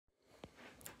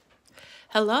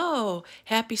Hello,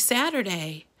 happy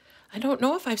Saturday. I don't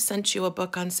know if I've sent you a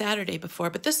book on Saturday before,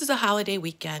 but this is a holiday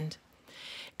weekend,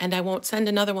 and I won't send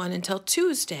another one until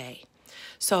Tuesday.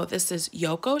 So this is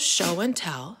Yoko's Show and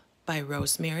Tell by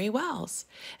Rosemary Wells.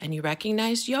 And you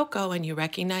recognize Yoko, and you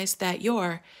recognize that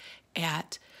you're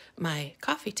at my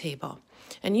coffee table.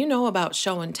 And you know about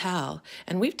show and tell.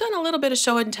 And we've done a little bit of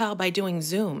show and tell by doing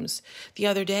Zooms. The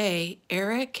other day,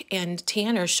 Eric and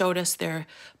Tanner showed us their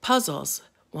puzzles.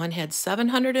 One had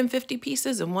 750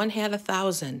 pieces and one had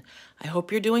 1,000. I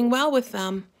hope you're doing well with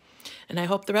them. And I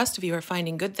hope the rest of you are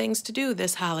finding good things to do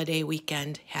this holiday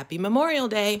weekend. Happy Memorial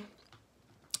Day.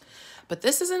 But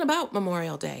this isn't about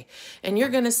Memorial Day. And you're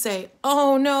going to say,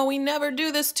 oh no, we never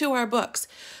do this to our books.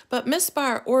 But Miss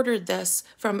Barr ordered this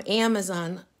from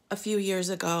Amazon a few years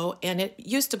ago, and it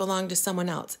used to belong to someone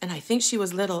else. And I think she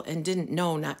was little and didn't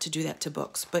know not to do that to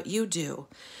books, but you do.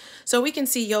 So we can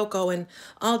see Yoko in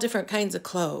all different kinds of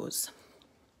clothes.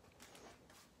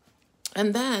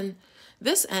 And then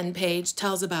this end page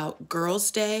tells about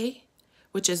Girls' Day,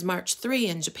 which is March 3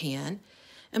 in Japan,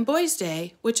 and Boys'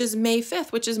 Day, which is May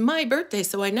 5th, which is my birthday,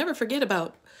 so I never forget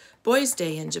about Boys'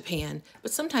 Day in Japan.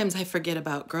 But sometimes I forget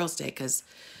about Girls' Day because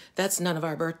that's none of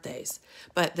our birthdays.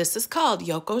 But this is called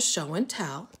Yoko's Show and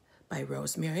Tell by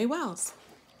Rosemary Wells.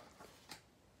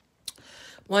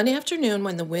 One afternoon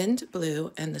when the wind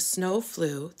blew and the snow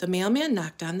flew, the mailman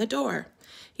knocked on the door.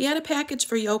 He had a package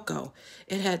for Yoko.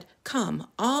 It had come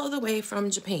all the way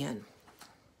from Japan.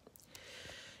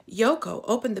 Yoko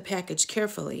opened the package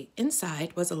carefully.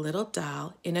 Inside was a little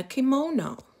doll in a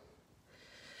kimono.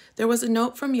 There was a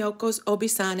note from Yoko's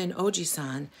Obi-san and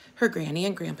Oji-san, her granny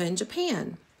and grandpa in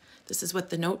Japan. This is what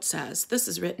the note says. This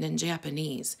is written in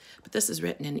Japanese, but this is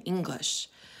written in English.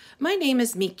 My name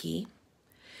is Miki.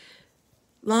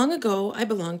 Long ago, I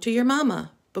belonged to your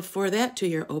mama. Before that, to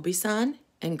your Obi-san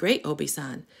and great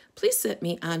Obi-san. Please sit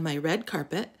me on my red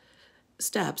carpet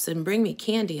steps and bring me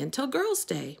candy until Girls'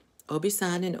 Day.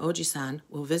 Obi-san and Oji-san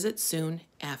will visit soon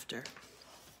after.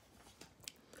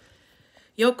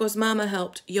 Yoko's mama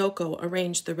helped Yoko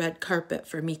arrange the red carpet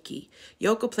for Miki.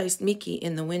 Yoko placed Miki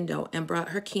in the window and brought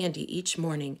her candy each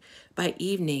morning. By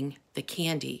evening, the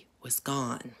candy was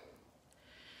gone.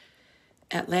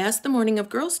 At last, the morning of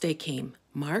Girls' Day came,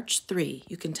 March 3.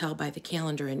 You can tell by the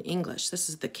calendar in English. This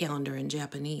is the calendar in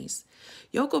Japanese.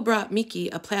 Yoko brought Miki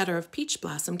a platter of peach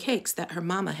blossom cakes that her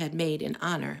mama had made in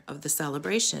honor of the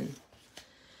celebration.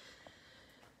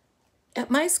 At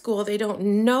my school, they don't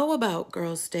know about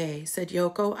Girls' Day, said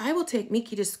Yoko. I will take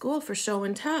Miki to school for show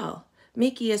and tell.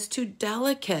 Miki is too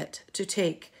delicate to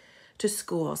take to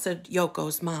school, said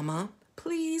Yoko's mama.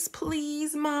 Please,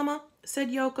 please, mama, said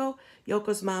Yoko.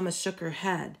 Yoko's mama shook her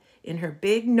head. In her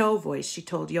big no voice, she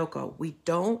told Yoko, we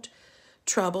don't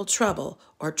trouble trouble,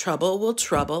 or trouble will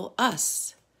trouble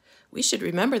us. We should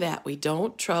remember that. We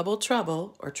don't trouble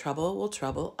trouble, or trouble will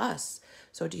trouble us.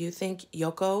 So do you think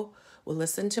Yoko will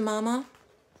listen to Mama?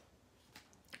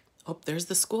 Oh, there's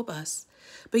the school bus.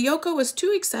 But Yoko was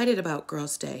too excited about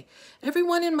Girls' Day.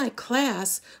 Everyone in my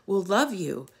class will love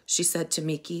you, she said to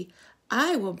Miki.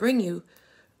 I will bring you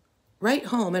right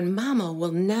home and Mama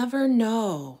will never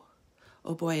know.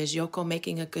 Oh boy, is Yoko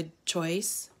making a good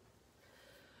choice?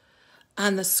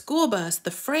 On the school bus,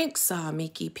 the Frank saw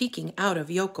Miki peeking out of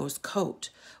Yoko's coat.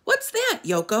 What's that,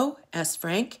 Yoko? Asked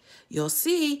Frank. You'll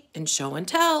see in show and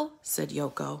tell, said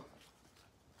Yoko.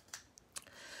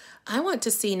 I want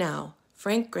to see now.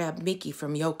 Frank grabbed Miki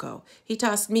from Yoko. He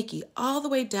tossed Miki all the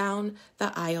way down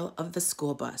the aisle of the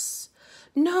school bus.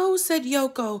 No, said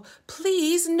Yoko.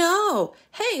 Please, no.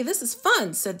 Hey, this is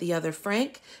fun, said the other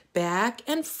Frank. Back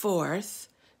and forth,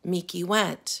 Miki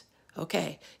went.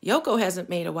 Okay, Yoko hasn't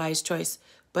made a wise choice,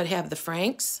 but have the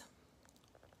Franks?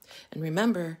 And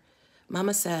remember,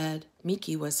 Mama said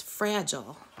Miki was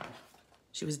fragile.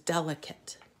 She was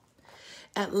delicate.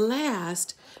 At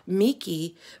last,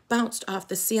 Miki bounced off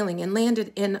the ceiling and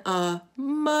landed in a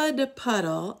mud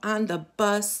puddle on the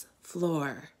bus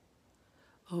floor.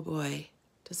 Oh boy,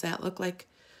 does that look like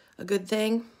a good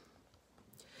thing?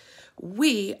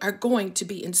 We are going to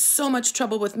be in so much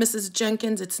trouble with Mrs.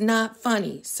 Jenkins, it's not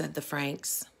funny, said the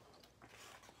Franks.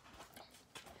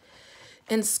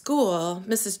 In school,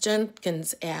 Mrs.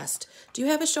 Jenkins asked, do you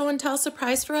have a show and tell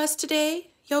surprise for us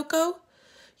today, Yoko?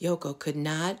 Yoko could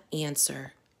not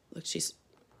answer. Look, she's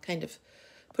kind of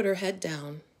put her head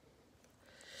down.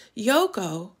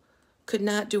 Yoko could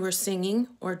not do her singing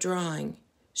or drawing.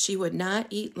 She would not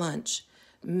eat lunch.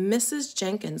 Mrs.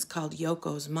 Jenkins called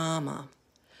Yoko's mama.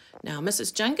 Now,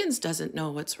 Mrs. Jenkins doesn't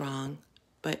know what's wrong,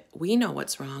 but we know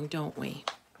what's wrong, don't we?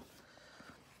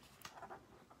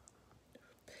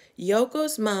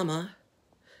 Yoko's mama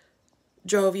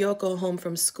drove Yoko home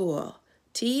from school.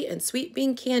 Tea and sweet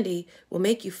bean candy will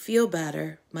make you feel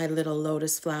better, my little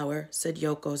lotus flower, said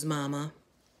Yoko's mama.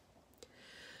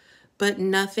 But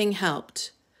nothing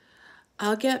helped.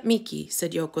 I'll get Miki,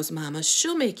 said Yoko's mama.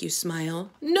 She'll make you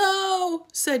smile. No,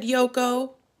 said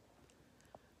Yoko.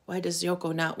 Why does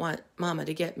Yoko not want mama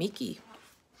to get Miki?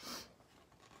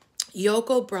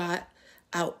 Yoko brought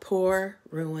out poor,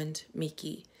 ruined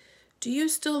Miki. Do you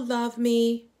still love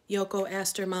me? Yoko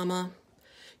asked her mama.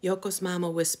 Yoko's mama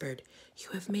whispered, you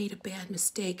have made a bad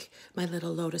mistake, my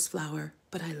little lotus flower,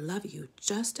 but I love you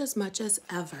just as much as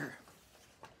ever.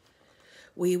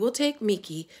 We will take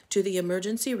Miki to the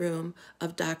emergency room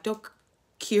of Dr.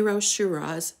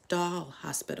 Kiroshira's doll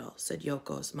hospital, said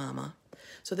Yoko's mama.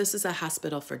 So this is a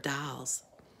hospital for dolls.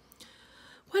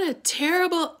 What a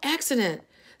terrible accident,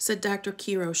 said Dr.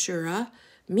 Kiroshira.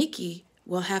 Miki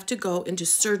will have to go into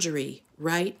surgery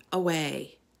right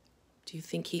away. Do you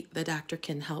think the doctor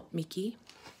can help Miki?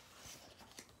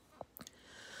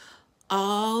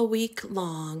 All week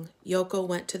long, Yoko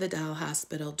went to the doll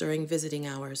hospital during visiting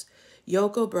hours.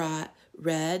 Yoko brought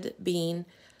red bean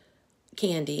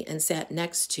candy and sat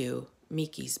next to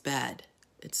Miki's bed.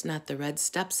 It's not the red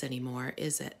steps anymore,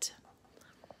 is it?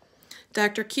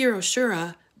 Dr.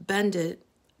 Kiroshira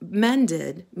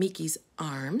mended Miki's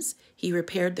arms. He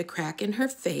repaired the crack in her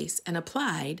face and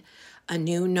applied a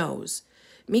new nose.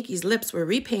 Miki's lips were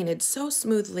repainted so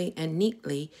smoothly and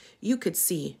neatly you could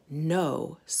see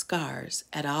no scars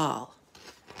at all.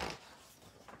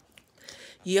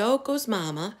 Yoko's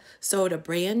mama sewed a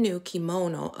brand new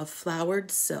kimono of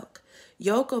flowered silk.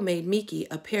 Yoko made Miki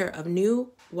a pair of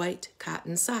new white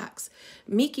cotton socks.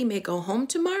 Miki may go home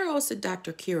tomorrow, said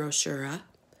Dr. Kiroshira.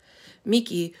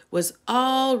 Miki was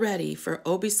all ready for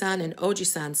Obi-san and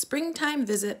Oji-san's springtime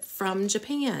visit from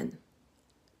Japan.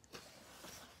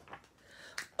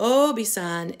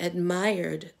 Obi-san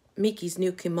admired Miki's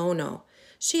new kimono.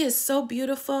 She is so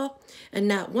beautiful and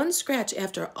not one scratch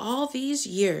after all these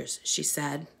years, she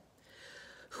said.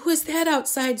 Who is that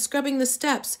outside scrubbing the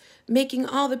steps, raking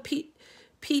all the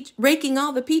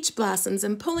peach blossoms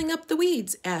and pulling up the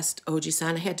weeds? Asked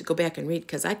Oji-san. I had to go back and read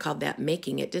because I called that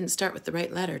making. It didn't start with the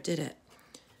right letter, did it?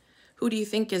 Who do you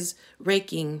think is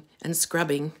raking and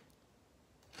scrubbing?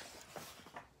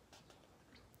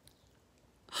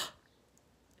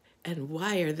 And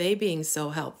why are they being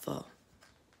so helpful?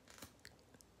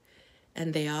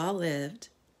 And they all lived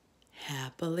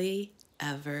happily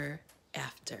ever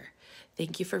after.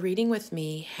 Thank you for reading with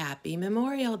me. Happy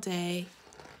Memorial Day.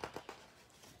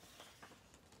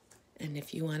 And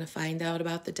if you want to find out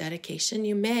about the dedication,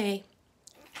 you may.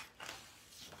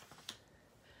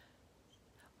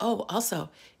 Oh, also,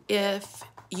 if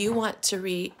you want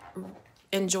to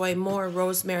enjoy more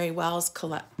Rosemary Wells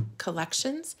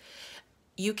collections,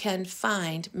 you can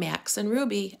find Max and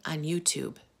Ruby on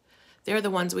YouTube. They're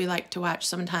the ones we like to watch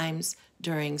sometimes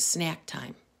during snack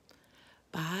time.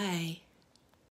 Bye.